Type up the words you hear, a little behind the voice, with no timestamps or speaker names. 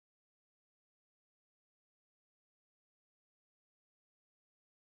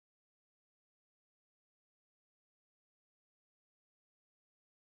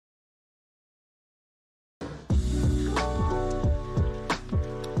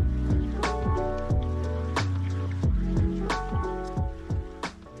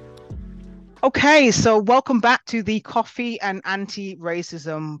Okay, so welcome back to the Coffee and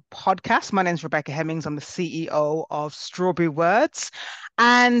Anti-Racism podcast. My name is Rebecca Hemmings. I'm the CEO of Strawberry Words,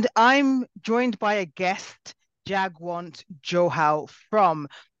 and I'm joined by a guest, Jagwant Johal from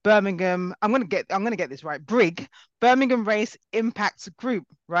Birmingham. I'm gonna get this right. Brig, Birmingham Race Impact Group,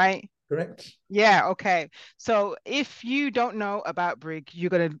 right? Correct. Yeah, okay. So if you don't know about Brig, you're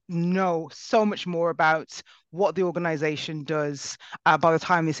going to know so much more about what the organization does by the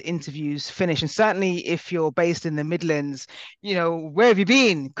time this interview's finished. And certainly if you're based in the Midlands, where have you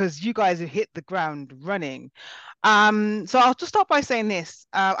been? Because you guys have hit the ground running. So I'll just start by saying this.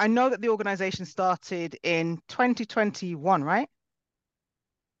 I know that the organization started in 2021, right?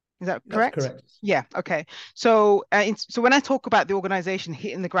 Is that That's correct? correct. Yeah, okay. So when I talk about the organization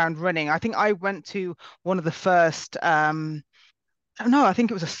hitting the ground running, I think I went to one of the first I don't know, I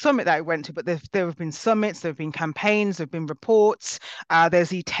think it was a summit that I went to, but there have been summits, there have been campaigns, there have been reports. There's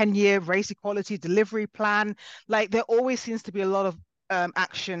the 10-year race equality delivery plan. Like there always seems to be a lot of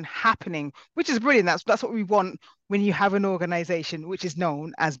action happening, which is brilliant. That's what we want when you have an organization which is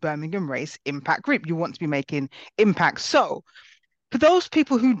known as Birmingham Race Impact Group. You want to be making impact. So for those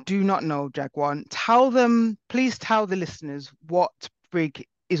people who do not know Jaguar, please tell the listeners what Brig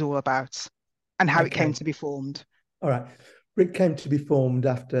is all about and how it came Okay. to be formed. All right. RIG came to be formed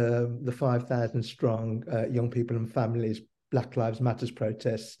after the 5,000 strong young people and families Black Lives Matters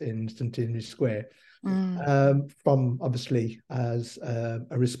protests in St. Henry's Square, Mm, from obviously as a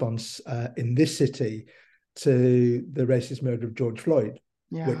response in this city to the racist murder of George Floyd,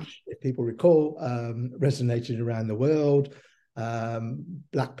 yeah. which, if people recall, resonated around the world.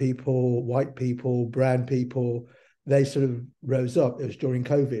 Black people, white people, brown people, they sort of rose up. It was during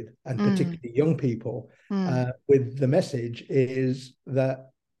COVID, and Mm, particularly young people, mm, with the message is that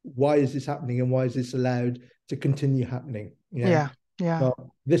why is this happening and why is this allowed to continue happening? Yeah. yeah. Yeah.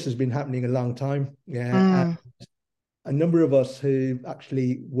 Well, this has been happening a long time. Yeah. Mm, A number of us who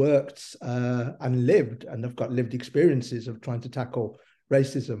actually worked and lived and have got lived experiences of trying to tackle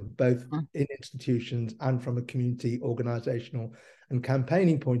racism, both mm, in institutions and from a community, organizational, and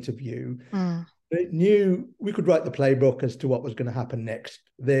campaigning point of view, mm. knew we could write the playbook as to what was going to happen next.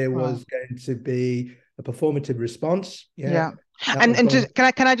 There Right. was going to be a performative response. Yeah. Yeah. That And was and going,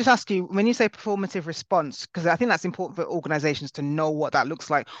 just can I just ask you, when you say performative response, because I think that's important for organizations to know what that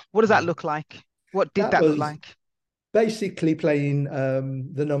looks like. What does that look like? What did that that look was like? basically playing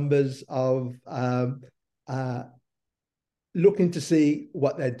the numbers of uh, looking to see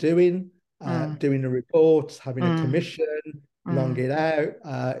what they're doing, Mm, doing a report, having a mm, commission, long mm. it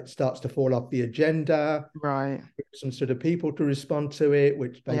out. It starts to fall off the agenda. Right. Some sort of people to respond to it,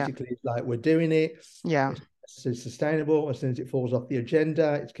 which Yeah. basically is like we're doing it. Yeah. It's sustainable. As soon as it falls off the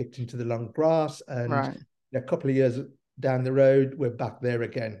agenda, it's kicked into the long grass, and Right. a couple of years down the road, we're back there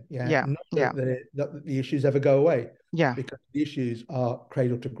again. Yeah, Yeah. not Yeah. that the issues ever go away, Yeah. because the issues are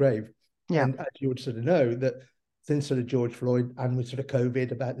cradle to grave. Yeah. And as you would sort of know, that since sort of George Floyd and with sort of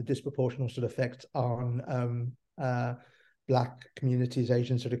COVID, about the disproportionate sort of effects on Black communities,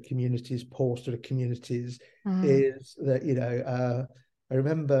 Asian sort of communities, poor sort of communities, Mm, is that, I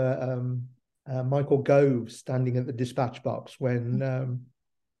remember Michael Gove standing at the dispatch box when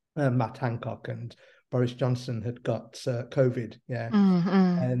Matt Hancock and Boris Johnson had got COVID. Yeah. mm,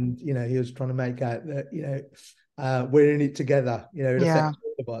 mm. And, he was trying to make out that, we're in it together, it Yeah. affects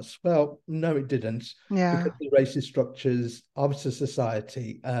all of us. Well, no, it didn't, because Yeah. the racist structures of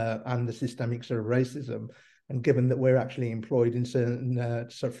society and the systemic sort of racism, and given that we're actually employed in certain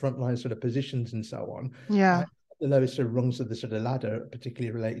sort of frontline sort of positions and so on, Yeah. the lowest sort of rungs of the sort of ladder,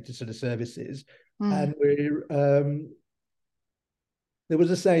 particularly related to sort of services. Mm. And there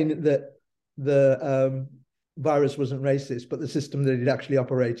was a saying that the virus wasn't racist, but the system that it actually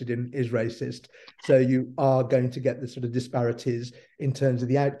operated in is racist. So you are going to get the sort of disparities in terms of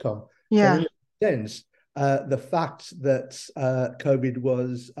the outcome. So Yeah. in a sense, the fact that COVID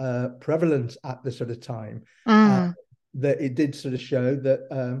was prevalent at the sort of time, Mm. that it did sort of show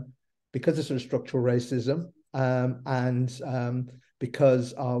that because of sort of structural racism, and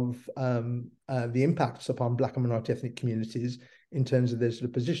because of the impacts upon Black and minority ethnic communities in terms of their sort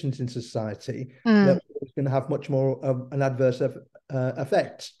of positions in society, that Mm. it's going to have much more of an adverse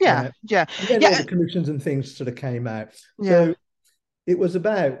effect. Yeah. Yeah. Yeah. And then all Yeah. the commissions and things sort of came out. Yeah. So it was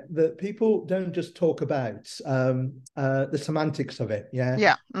about that people don't just talk about the semantics of it. Yeah.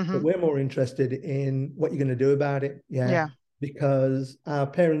 Yeah. But Hmm. we're more interested in what you're going to do about it. Yeah. Yeah. Because our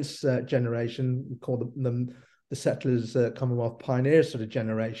parents' generation, we call them the settlers, Commonwealth pioneers sort of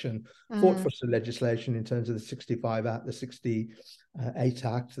generation, fought Mm. for some legislation in terms of the 65 Act, the 68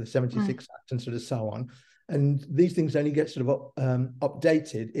 Act, the Mm. 76 Act, and sort of so on. and these things only get sort of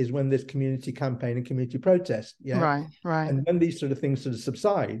updated is when there's community campaign and community protest. Yeah. Right. Right. And when these sort of things sort of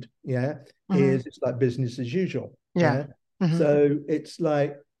subside, yeah, Mm-hmm. it's like business as usual. Yeah. Yeah. Mm-hmm. So it's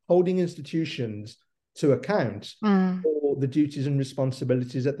like holding institutions to account Mm. for the duties and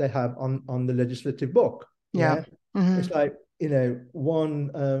responsibilities that they have on the legislative book. Yeah. Yeah. Mm-hmm. It's like, one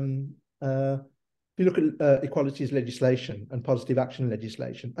if you look at equalities legislation and positive action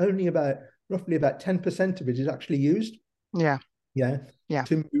legislation, only roughly about 10% of it is actually used. Yeah. Yeah. Yeah.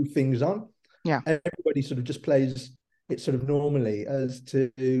 To move things on. Yeah. Everybody sort of just plays it sort of normally as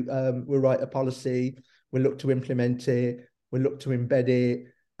to we'll write a policy, we'll look to implement it, we'll look to embed it,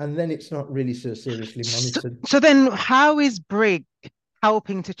 and then it's not really so seriously monitored. So then how is Brig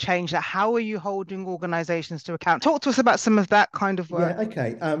helping to change that? How are you holding organizations to account? Talk to us about some of that kind of work. Yeah,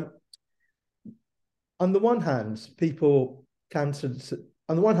 okay. On the one hand, people can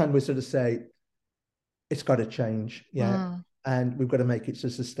on the one hand, we sort of say it's got to change, yeah, Mm. and we've got to make it so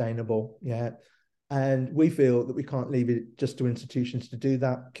sustainable, yeah. And we feel that we can't leave it just to institutions to do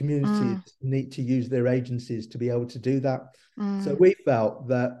that. Communities Mm. need to use their agencies to be able to do that. So Mm. we felt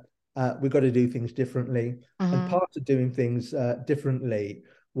that we've got to do things differently. And Mm-hmm. part of doing things differently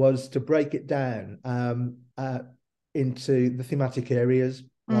was to break it down into the thematic areas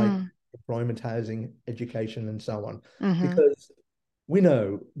like Mm. employment, housing, education, and so on. Mm-hmm. Because we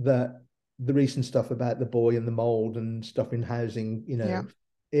know that the recent stuff about the boy and the mold and stuff in housing, Yeah.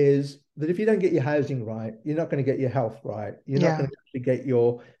 is that if you don't get your housing right, you're not going to get your health right. You're not Yeah. going to actually get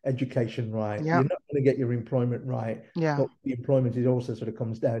your education right. Yeah. You're not going to get your employment right. Yeah. But the employment, it also sort of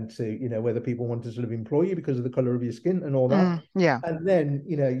comes down to, whether people want to sort of employ you because of the color of your skin and all that. Mm. Yeah. And then,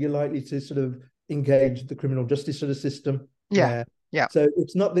 you're likely to sort of engage the criminal justice sort of system. Yeah. Yeah. Yeah. So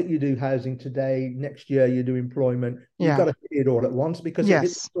it's not that you do housing today, next year you do employment. You've got Yeah. to hit it all at once because it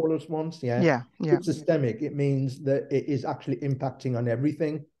hits Yes. all at once. Yeah. Yeah. Yeah. It's systemic. It means that it is actually impacting on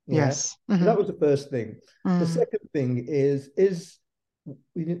everything. Yeah. Yes. So Mm-hmm. that was the first thing. The Mm. second thing is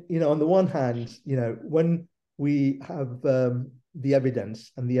on the one hand, when we have the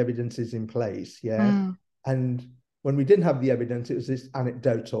evidence and the evidence is in place, yeah, Mm. and when we didn't have the evidence, it was this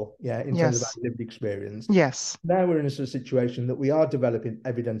anecdotal, yeah, in terms of Yes. our lived experience. Yes. Now we're in a sort of situation that we are developing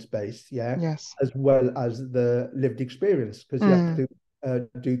evidence-based, yeah, Yes. as well as the lived experience, because you have Mm.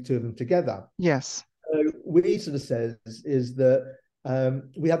 to do two of them together. Yes. So we sort of says is that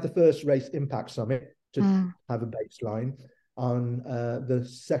we have the first Race Impact Summit to Mm. have a baseline on the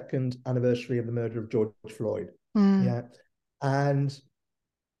second anniversary of the murder of George Floyd. Mm. Yeah. And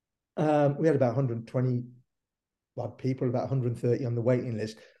we had about 120 people, about 130 on the waiting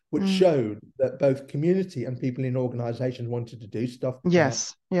list, which Mm. showed that both community and people in organizations wanted to do stuff.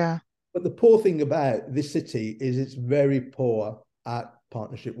 Yes. Yeah. But the poor thing about this city is it's very poor at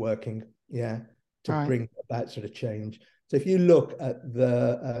partnership working, yeah, to Right. bring about sort of change. So if you look at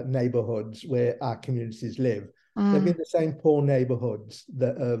the neighborhoods where our communities live, they've Mm. been the same poor neighborhoods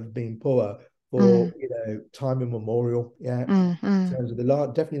that have been poor for, Mm. time immemorial, yeah. Mm. In Mm. terms of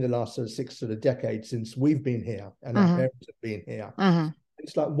definitely the last sort of 6 sort of decades since we've been here and our Mm-hmm. parents have been here. Mm-hmm.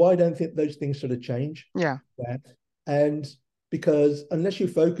 It's like, why don't those things sort of change? Yeah. Yeah. And because unless you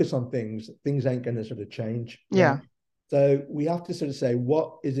focus on things ain't going to sort of change. Yeah. So we have to sort of say,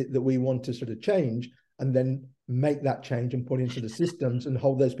 what is it that we want to sort of change, and then make that change and put into the systems and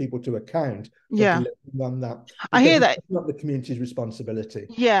hold those people to account for Yeah. delivering on that. I Because hear that. it's not the community's responsibility.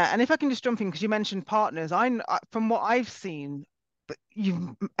 Yeah, and if I can just jump in because you mentioned partners, from what I've seen,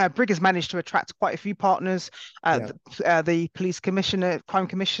 Brig has managed to attract quite a few partners. Yeah. The police commissioner, crime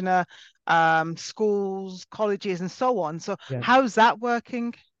commissioner, schools, colleges, and so on. So Yeah. how's that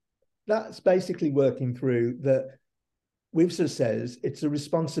working? That's basically working through that. We've sort of says it's a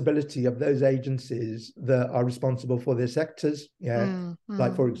responsibility of those agencies that are responsible for their sectors. Yeah.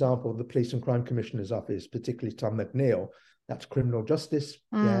 Like, for example, the Police and Crime Commissioner's Office, particularly Tom McNeil, that's criminal justice.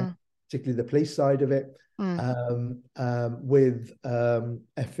 Yeah. Particularly the police side of it. With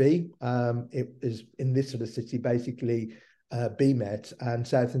FE, it is in this sort of city, basically BMET and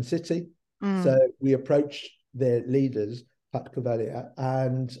Southern City. So we approached their leaders, Pat Cavalier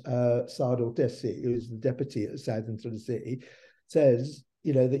and Sardal Desi, who is the deputy at Southern sort of City, says,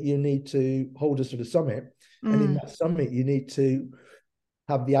 that you need to hold a sort of summit. And in that summit, you need to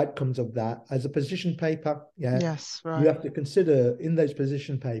have the outcomes of that as a position paper. Yeah. Yes, right. You have to consider in those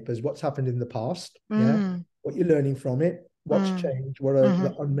position papers what's happened in the past. Yeah. What you're learning from it, what's changed, what are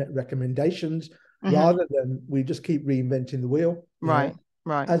the unmet recommendations, rather than we just keep reinventing the wheel. Right. Yeah?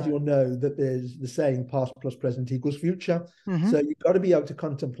 Right. As you'll know, that there's the saying past plus present equals future. Mm-hmm. So you've got to be able to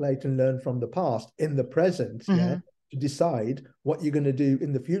contemplate and learn from the past in the present, yeah, to decide what you're going to do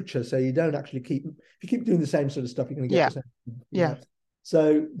in the future. So you don't actually if you keep doing the same sort of stuff, you're going to get Yeah. the same. Yeah.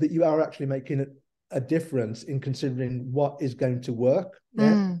 So that you are actually making a difference in considering what is going to work.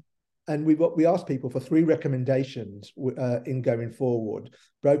 Yeah. Mm. And we asked people for 3 recommendations in going forward,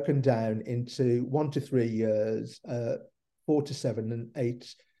 broken down into 1 to 3 years, 4 to 7, and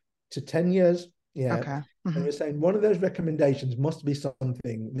 8 to 10 years. Yeah. Okay. And we're saying one of those recommendations must be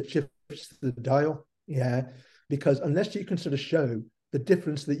something that shifts the dial. Yeah. Because unless you can sort of show the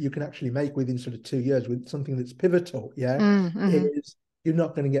difference that you can actually make within sort of 2 years with something that's pivotal, is you're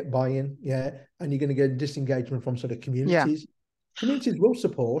not going to get buy-in, and you're going to get disengagement from sort of communities. Communities will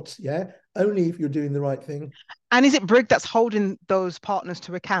support, only if you're doing the right thing. And is it Brig that's holding those partners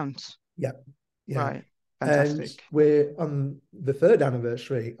to account? Yeah. Right. Fantastic. And we're on the 3rd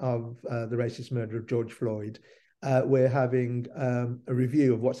anniversary of the racist murder of George Floyd. We're having a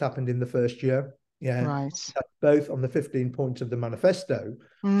review of what's happened in the first year. Yeah. Right. Both on the 15 points of the manifesto,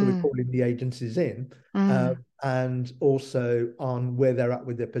 so we're calling the agencies in, and also on where they're at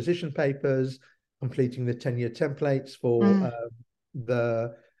with their position papers, completing the 10-year templates for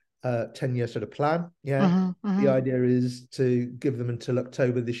the 10-year sort of plan. Yeah. The idea is to give them until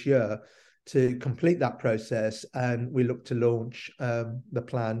October this year to complete that process, and we look to launch the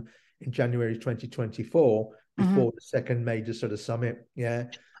plan in January 2024 before the second major sort of summit. Yeah.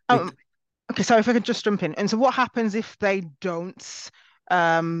 Okay, so if I could just jump in. And so what happens if they don't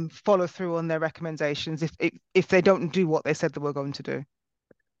follow through on their recommendations, if they don't do what they said they were going to do?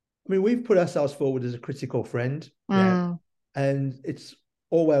 I mean, we've put ourselves forward as a critical friend, and it's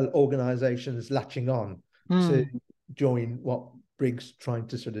all well organisations latching on to join what Brig's trying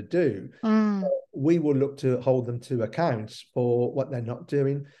to sort of do. We will look to hold them to account for what they're not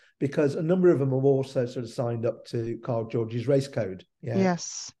doing, because a number of them have also sort of signed up to Carl George's race code. Yeah.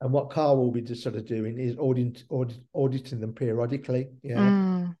 Yes. And what Carl will be just sort of doing is auditing them periodically.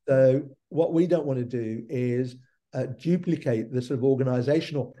 Yeah. So what we don't want to do is duplicate the sort of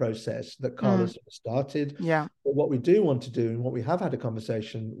organizational process that Carl has started. Yeah. But what we do want to do, and what we have had a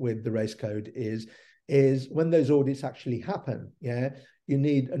conversation with the race code is when those audits actually happen, you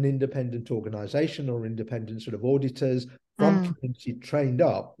need an independent organization or independent sort of auditors from community trained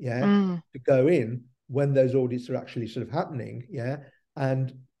up, to go in when those audits are actually sort of happening,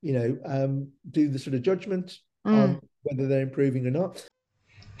 and do the sort of judgment on whether they're improving or not.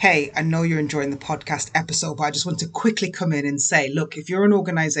 Hey, I know you're enjoying the podcast episode, but I just want to quickly come in and say, look, if you're an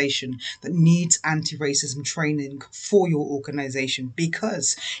organization that needs anti-racism training for your organization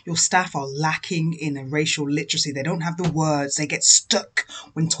because your staff are lacking in a racial literacy, they don't have the words, they get stuck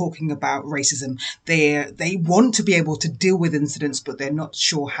when talking about racism, they want to be able to deal with incidents, but they're not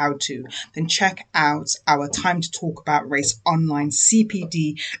sure how to, then check out our Time to Talk About Race online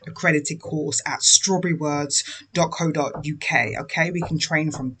CPD accredited course at strawberrywords.co.uk. Okay, we can train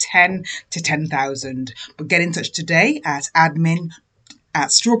from 10 to 10,000. But get in touch today at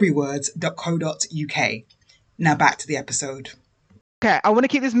admin@strawberrywords.co.uk. Now back to the episode. Okay, I want to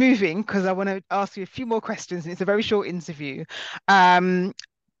keep this moving because I want to ask you a few more questions, and it's a very short interview. How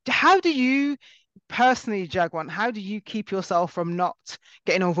do you personally, Jagwan, how do you keep yourself from not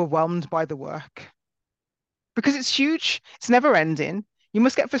getting overwhelmed by the work? Because it's huge, it's never ending. You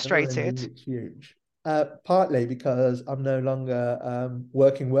must get frustrated. It's huge. Partly because I'm no longer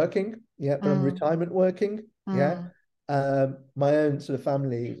working, but I'm retirement working. My own sort of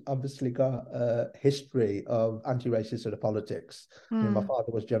family obviously got a history of anti-racist sort of politics. My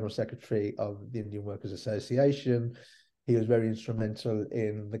father was General Secretary of the Indian Workers Association. He was very instrumental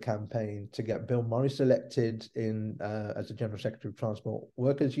in the campaign to get Bill Morris elected in as a General Secretary of Transport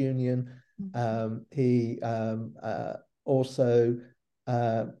Workers Union. He also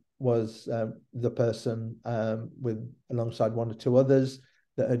was the person alongside 1 or 2 others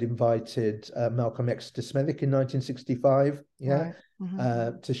that had invited Malcolm X to Smethwick in 1965,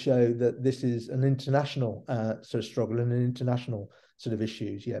 to show that this is an international sort of struggle and an international sort of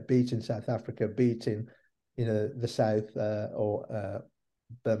issues, be it in South Africa, be it in the South or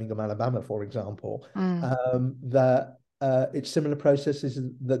Birmingham, Alabama, for example, that it's similar processes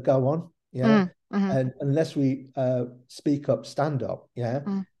that go on, and unless we speak up, stand up,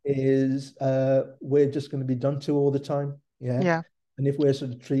 we're just going to be done to all the time, and if we're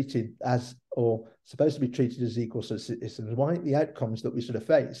sort of treated as, or supposed to be treated as equal sort of citizens, why aren't the outcomes that we sort of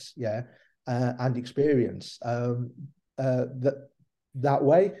face, and experience that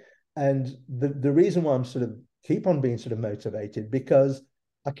way? And the reason why I'm sort of keep on being sort of motivated, because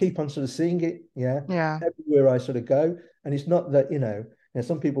I keep on sort of seeing it, everywhere I sort of go. And it's not that,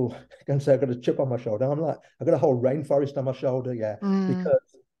 some people can say I've got a chip on my shoulder. I'm like, I've got a whole rainforest on my shoulder,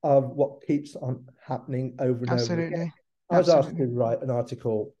 because of what keeps on happening over and over again. Absolutely. I was asked to Absolutely. write an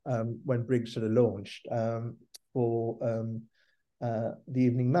article when Brig sort of launched for the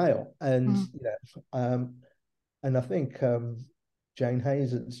Evening Mail, and Mm. and I think Jane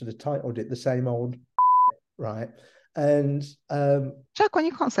Hayes had sort of titled it "The Same Old," right? And Jacqueline,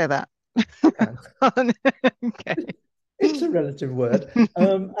 you can't say that. I can. Okay. It's a relative word.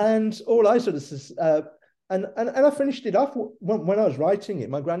 And all I sort of and I finished it off when I was writing it.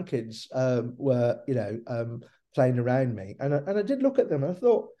 My grandkids were, playing around me, and I did look at them. And I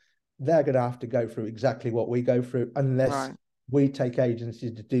thought they're going to have to go through exactly what we go through unless Right. we take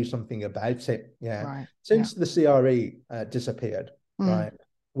agency to do something about it. Yeah. Right. Since the CRE disappeared, Mm. right,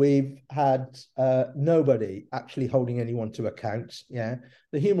 we've had nobody actually holding anyone to account. Yeah.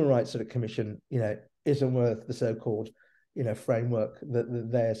 The Human Rights sort of Commission, isn't worth the so-called, framework that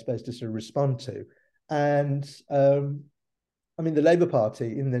they're supposed to sort of respond to. And I mean, the Labour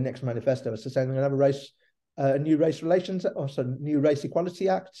Party in the next manifesto is saying they're going to have a new race relations, also new race equality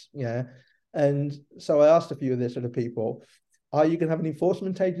act. Yeah. And so I asked a few of this sort of people, are you going to have an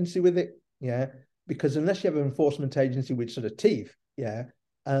enforcement agency with it? Yeah. Because unless you have an enforcement agency with sort of teeth, yeah,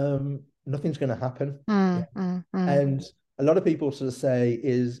 nothing's going to happen. Yeah. And a lot of people sort of say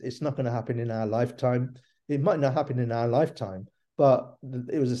it's not going to happen in our lifetime. It might not happen in our lifetime, but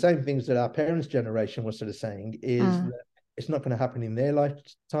it was the same things that our parents' generation was sort of saying is that it's not going to happen in their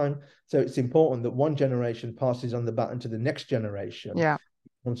lifetime. So it's important that one generation passes on the baton to the next generation, Yeah.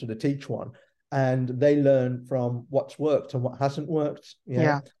 and sort of teach one, and they learn from what's worked and what hasn't worked. Yeah.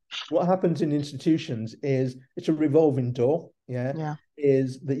 Yeah. What happens in institutions is it's a revolving door. Yeah. Yeah.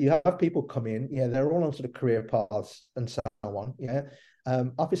 Is that you have people come in, yeah, they're all on sort of career paths and so on. Yeah.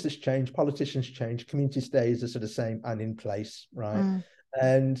 Officers change, politicians change, community stays are sort of same and in place, right?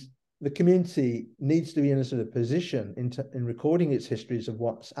 And the community needs to be in a sort of position in recording its histories of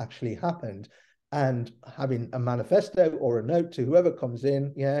what's actually happened and having a manifesto or a note to whoever comes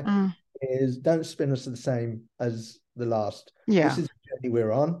in, yeah, is don't spin us the same as the last. Yeah. This is the journey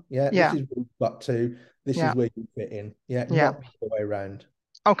we're on. Yeah. Yeah. This is where we've got to. This is where you fit in. Yeah. Yeah. Not the other way around.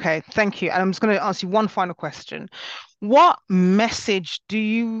 Okay, thank you. And I'm just going to ask you one final question. What message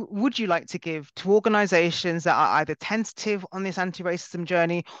would you like to give to organizations that are either tentative on this anti-racism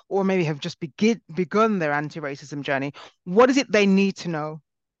journey or maybe have just begun their anti-racism journey? What is it they need to know?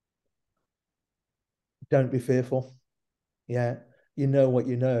 Don't be fearful. Yeah. You know what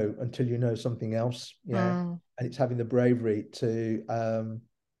you know until you know something else. Yeah. And it's having the bravery to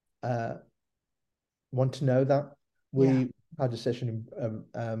want to know that. We had a session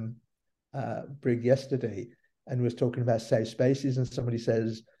in Brig yesterday and was talking about safe spaces, and somebody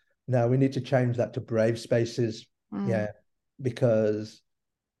says, no, we need to change that to brave spaces. Yeah. Because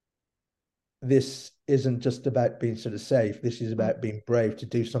this isn't just about being sort of safe. This is about being brave to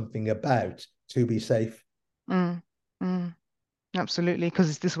do something about to be safe. Absolutely,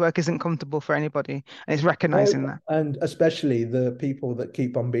 because this work isn't comfortable for anybody, and it's recognizing that. And especially the people that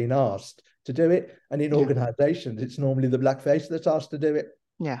keep on being asked to do it. And in organizations, it's normally the black face that's asked to do it.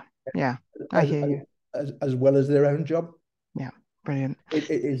 Yeah, yeah, I hear you. As well as their own job. Yeah, brilliant. It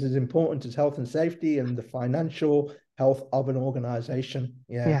is as important as health and safety and the financial health of an organization.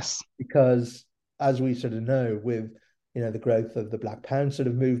 Yeah. Yes. Because as we sort of know, with the growth of the Black Pound sort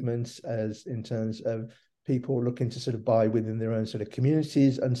of movements, as in terms of people looking to sort of buy within their own sort of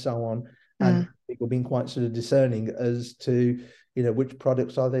communities and so on, and people being quite sort of discerning as to which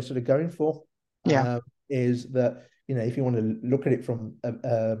products are they sort of going for. Is that if you want to look at it from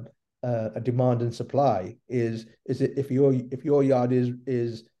a demand and supply, is it if your yard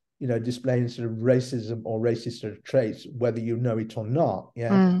is displaying sort of racism or racist sort of traits, whether you know it or not,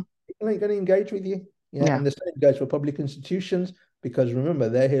 people ain't going to engage with you. And the same goes for public institutions, because remember,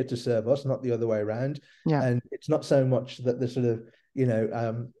 they're here to serve us, not the other way around. And it's not so much that they're sort of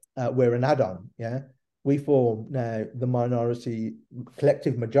we're an add-on. We form now the minority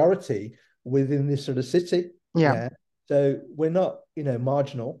collective majority within this sort of city. So we're not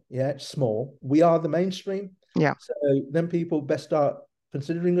marginal, small. We are the mainstream. So then people best start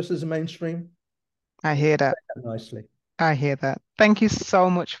considering us as a mainstream. I hear that. Nicely. I hear that. Thank you so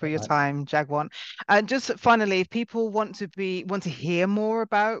much for your time, Jagwan. And just finally, if people want to hear more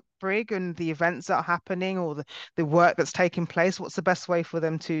about Brig and the events that are happening or the work that's taking place, what's the best way for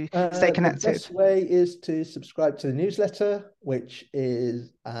them to stay connected? The best way is to subscribe to the newsletter, which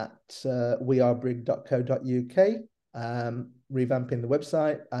is at wearebrig.co.uk. Revamping the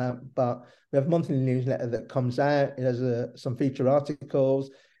website, but we have a monthly newsletter that comes out. It has some feature articles.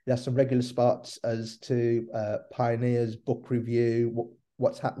 It has some regular spots as to pioneers, book review,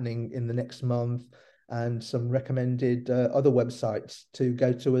 what's happening in the next month, and some recommended other websites to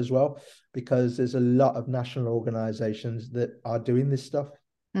go to as well, because there's a lot of national organizations that are doing this stuff.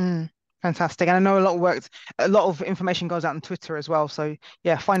 Fantastic. And I know a lot of information goes out on Twitter as well. So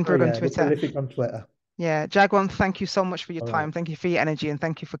yeah, find Greg on Twitter. We're prolific on Twitter. Yeah, Jaguar, thank you so much for your All time. right. Thank you for your energy and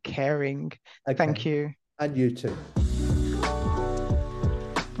thank you for caring. Okay. Thank you. And you too.